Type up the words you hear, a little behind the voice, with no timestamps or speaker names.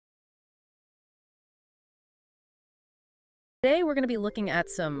Today, we're going to be looking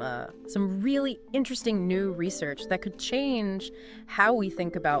at some really interesting new research that could change how we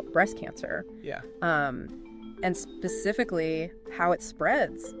think about breast cancer, Yeah. and specifically how it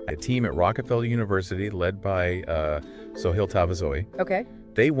spreads. A team at Rockefeller University, led by Sohail Tavazoi, Okay.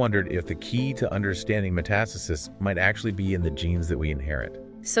 they wondered if the key to understanding metastasis might actually be in the genes that we inherit.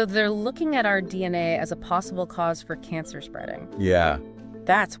 So they're looking at our DNA as a possible cause for cancer spreading. Yeah.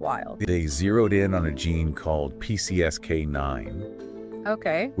 That's wild. They zeroed in on a gene called PCSK9,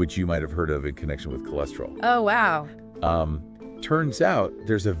 Okay. which you might have heard of in connection with cholesterol. Oh, wow. Turns out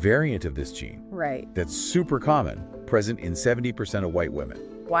there's a variant of this gene Right. that's super common, present in 70% of white women,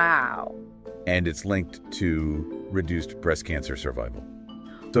 Wow. and it's linked to reduced breast cancer survival.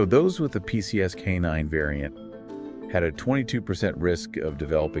 So those with the PCSK9 variant had a 22% risk of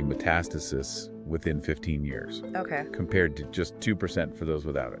developing metastasis within 15 years, Okay. compared to just 2% for those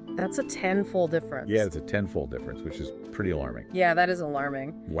without it. That's a tenfold difference. Yeah, it's a tenfold difference, which is pretty alarming. Yeah, that is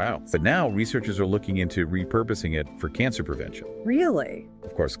alarming. Wow. But now researchers are looking into repurposing it for cancer prevention. Really?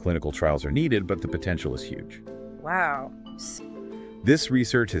 Of course, clinical trials are needed, but the potential is huge. Wow. This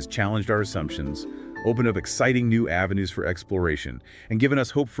research has challenged our assumptions, opened up exciting new avenues for exploration, and given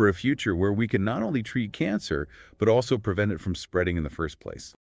us hope for a future where we can not only treat cancer, but also prevent it from spreading in the first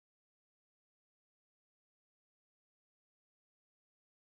place.